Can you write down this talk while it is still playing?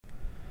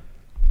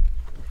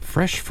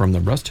fresh from the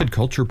Rusted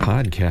Culture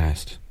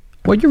podcast.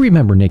 Well, you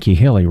remember Nikki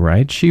Haley,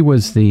 right? She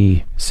was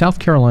the South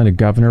Carolina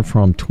governor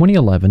from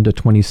 2011 to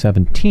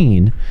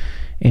 2017,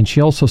 and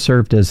she also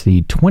served as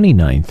the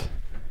 29th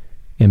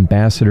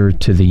ambassador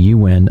to the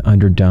UN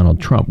under Donald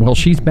Trump. Well,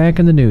 she's back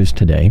in the news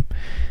today,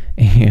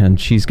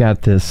 and she's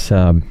got this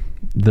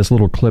this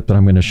little clip that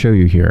I'm going to show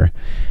you here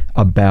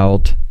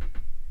about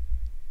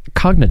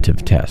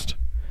cognitive test.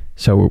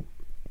 So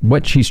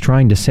what she's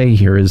trying to say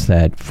here is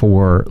that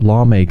for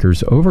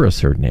lawmakers over a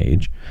certain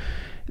age,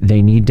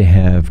 they need to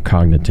have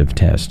cognitive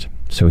test.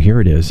 So here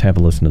it is. Have a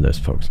listen to this,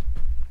 folks.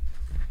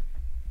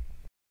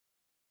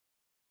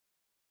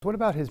 What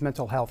about his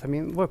mental health? I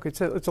mean, look, it's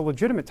a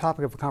legitimate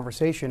topic of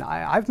conversation.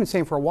 I've been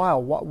saying for a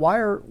while,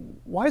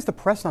 why is the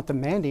press not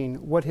demanding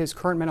what his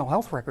current mental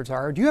health records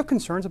are? Do you have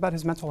concerns about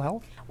his mental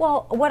health?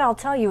 Well, what I'll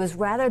tell you is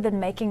rather than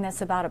making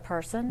this about a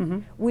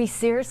person, we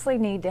seriously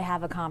need to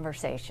have a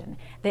conversation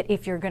that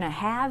if you're going to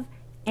have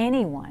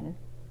anyone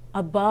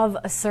above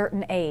a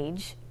certain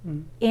age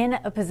in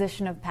a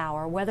position of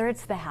power, whether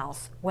it's the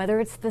House, whether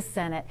it's the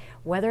Senate,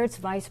 whether it's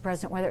vice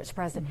president, whether it's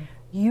president,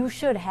 you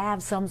should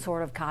have some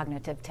sort of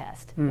cognitive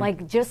test.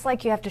 Like, just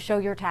like you have to show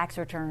your tax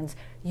returns,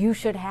 you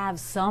should have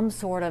some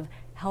sort of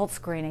health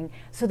screening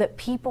so that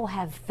people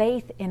have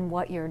faith in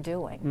what you're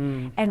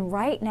doing. And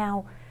right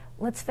now,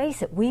 let's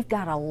face it, we've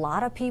got a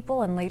lot of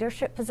people in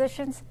leadership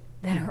positions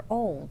that are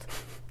old.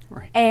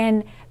 Right.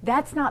 And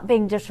that's not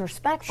being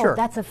disrespectful, Sure.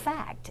 That's a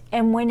fact.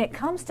 And when it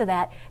comes to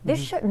that,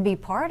 this shouldn't be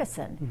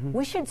partisan.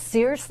 We should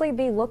seriously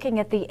be looking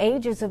at the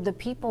ages of the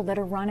people that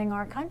are running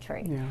our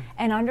country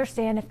and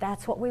understand if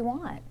that's what we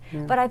want.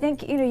 But I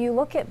think, you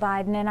look at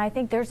Biden and I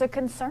think there's a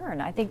concern.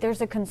 I think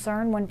there's a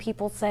concern when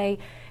people say,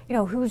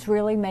 who's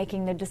really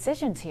making the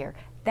decisions here?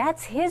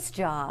 That's his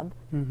job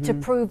to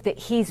prove that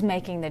he's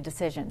making the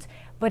decisions.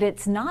 But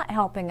it's not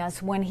helping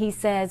us when he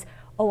says,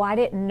 I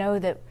didn't know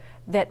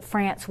that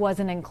France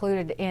wasn't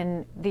included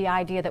in the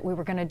idea that we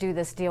were going to do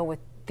this deal with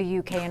the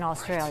UK and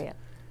Australia.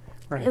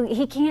 Right.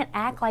 He can't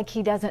act like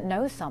he doesn't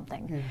know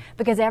something,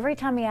 because every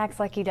time he acts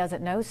like he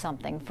doesn't know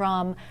something,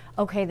 from,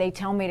 they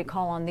tell me to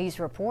call on these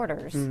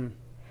reporters,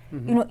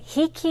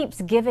 he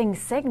keeps giving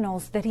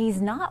signals that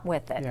he's not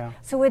with it.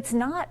 So it's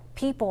not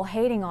people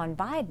hating on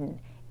Biden.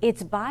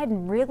 It's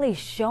Biden really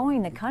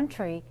showing the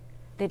country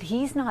that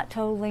he's not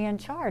totally in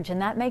charge,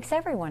 and that makes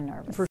everyone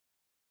nervous.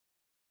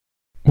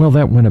 Well,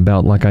 that went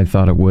about like I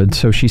thought it would.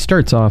 So she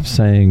starts off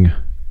saying,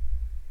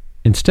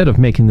 instead of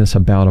making this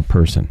about a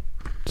person.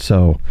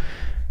 So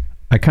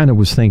I kind of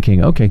was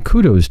thinking, okay,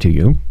 kudos to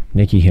you,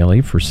 Nikki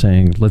Haley, for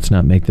saying, let's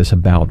not make this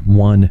about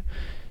one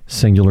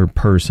singular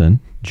person,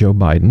 Joe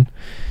Biden.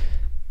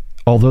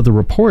 Although the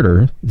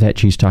reporter that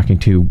she's talking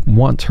to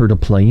wants her to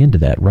play into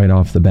that right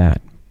off the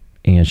bat.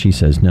 And she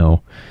says,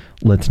 no,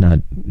 let's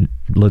not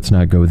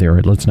go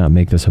there. Let's not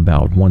make this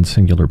about one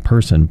singular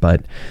person.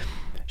 But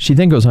she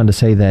then goes on to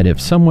say that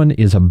if someone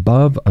is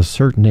above a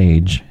certain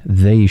age,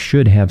 they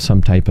should have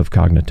some type of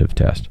cognitive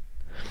test.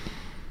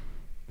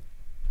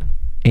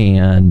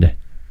 And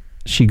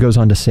she goes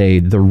on to say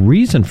the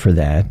reason for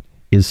that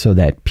is so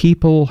that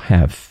people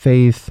have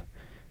faith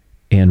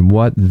in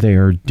what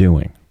they're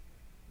doing,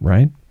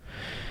 right?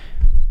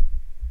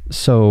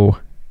 So,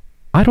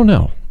 I don't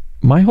know.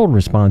 My whole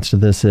response to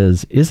this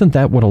is, isn't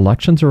that what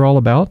elections are all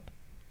about?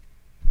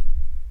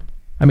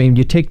 I mean,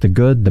 you take the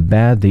good, the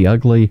bad, the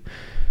ugly.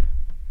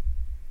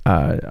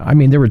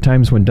 There were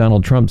times when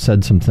Donald Trump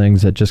said some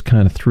things that just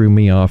kind of threw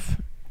me off,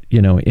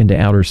 into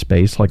outer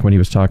space, like when he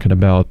was talking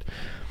about,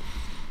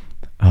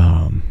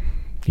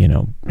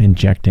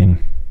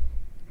 injecting,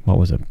 what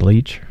was it,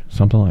 bleach?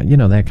 Something like,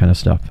 that kind of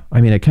stuff.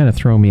 I mean, it kind of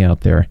threw me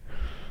out there.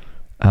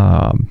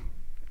 And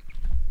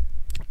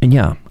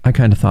yeah, I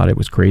kind of thought it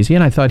was crazy,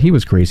 and I thought he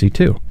was crazy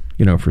too,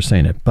 for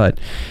saying it. But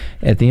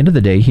at the end of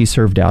the day, he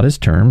served out his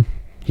term.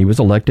 He was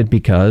elected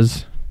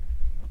because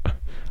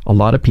a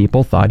lot of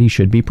people thought he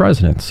should be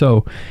president.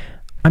 So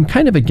I'm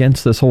kind of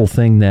against this whole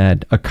thing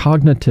that a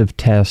cognitive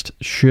test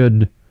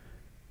should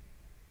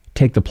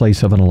take the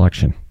place of an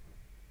election,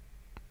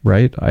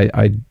 right?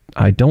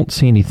 I don't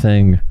see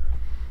anything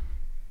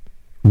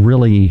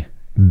really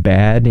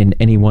bad in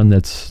anyone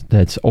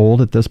that's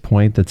old at this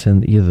point, that's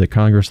in either the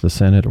Congress, the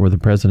Senate, or the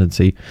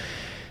presidency,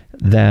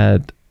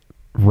 that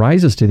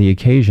rises to the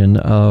occasion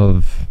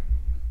of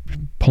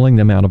pulling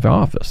them out of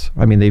office.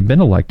 I mean, they've been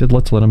elected.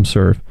 Let's let them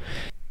serve.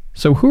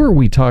 So who are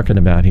we talking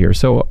about here?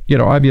 So,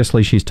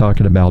 obviously she's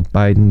talking about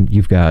Biden.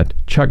 You've got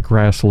Chuck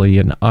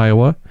Grassley in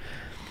Iowa.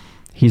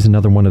 He's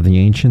another one of the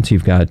ancients.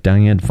 You've got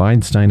Dianne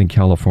Feinstein in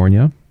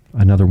California,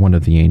 another one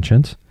of the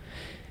ancients.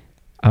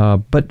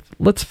 But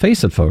let's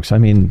face it, folks. I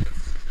mean,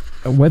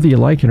 whether you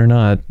like it or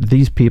not,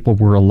 these people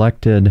were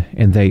elected,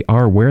 and they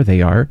are where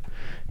they are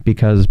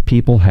because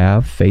people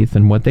have faith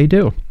in what they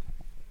do.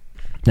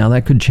 Now,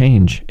 that could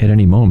change at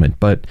any moment,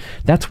 but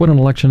that's what an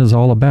election is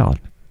all about.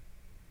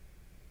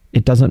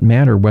 It doesn't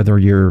matter whether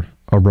you're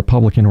a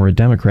Republican or a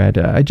Democrat.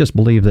 I just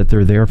believe that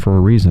they're there for a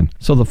reason.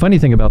 So the funny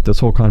thing about this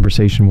whole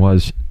conversation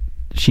was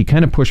she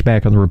kind of pushed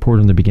back on the report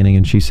in the beginning,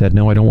 and she said,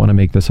 no, I don't want to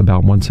make this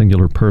about one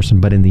singular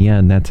person. But in the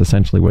end, that's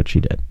essentially what she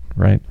did,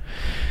 right?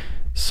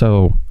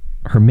 So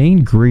her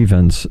main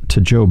grievance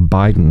to Joe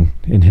Biden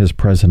in his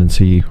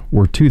presidency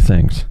were two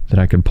things that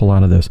I could pull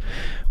out of this,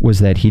 was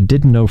that he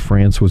didn't know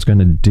France was going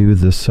to do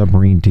this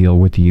submarine deal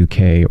with the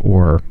UK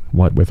or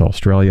with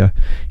Australia.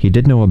 He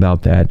did know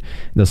about that.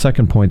 The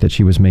second point that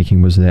she was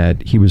making was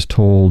that he was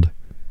told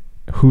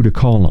who to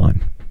call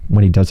on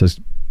when he does his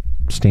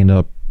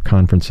stand-up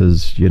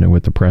conferences,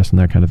 with the press and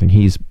that kind of thing.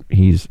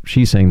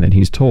 She's saying that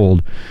he's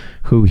told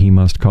who he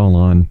must call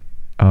on,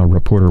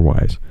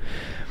 reporter-wise.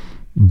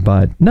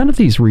 But none of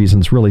these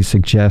reasons really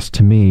suggest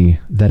to me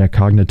that a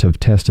cognitive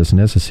test is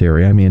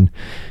necessary. I mean,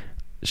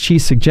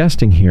 she's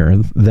suggesting here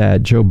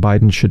that Joe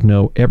Biden should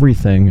know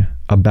everything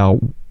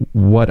about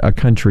what a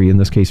country, in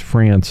this case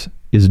France,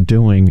 is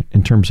doing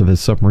in terms of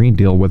his submarine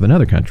deal with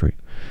another country.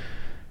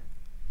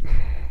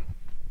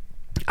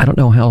 I don't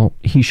know how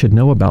he should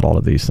know about all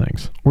of these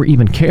things, or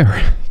even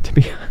care,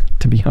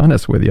 to be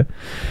honest with you.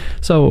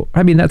 So,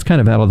 I mean, that's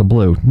kind of out of the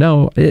blue.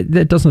 No,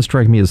 it doesn't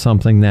strike me as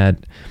something that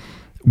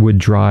would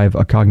drive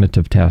a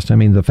cognitive test. I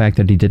mean, the fact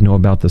that he didn't know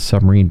about the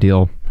submarine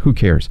deal, who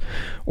cares?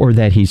 Or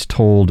that he's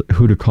told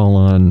who to call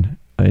on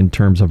in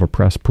terms of a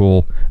press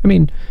pool. I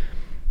mean,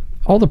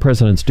 all the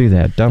presidents do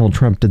that. Donald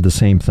Trump did the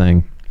same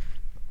thing.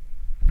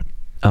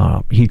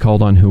 He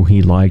called on who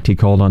he liked. He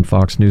called on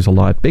Fox News a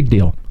lot. Big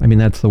deal. I mean,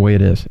 that's the way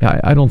it is.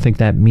 I don't think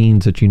that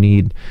means that you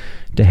need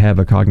to have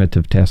a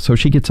cognitive test. So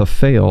she gets a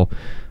fail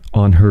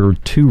on her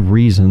two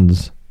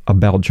reasons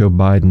about Joe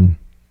Biden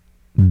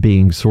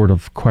being sort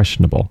of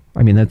questionable.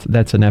 I mean,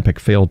 that's an epic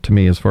fail to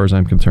me as far as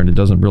I'm concerned. It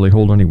doesn't really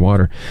hold any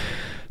water.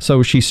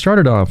 So she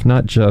started off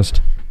not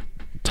just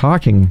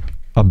talking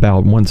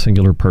about one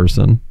singular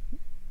person,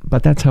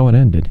 but that's how it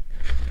ended.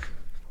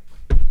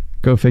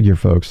 Go figure,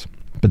 folks.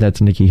 But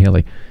that's Nikki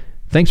Haley.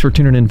 Thanks for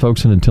tuning in,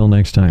 folks, and until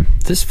next time.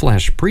 This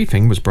flash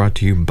briefing was brought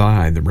to you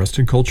by the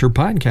Rusted Culture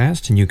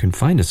Podcast, and you can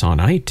find us on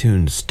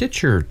iTunes,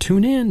 Stitcher,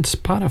 TuneIn,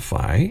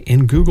 Spotify,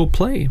 and Google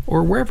Play,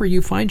 or wherever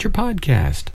you find your podcast.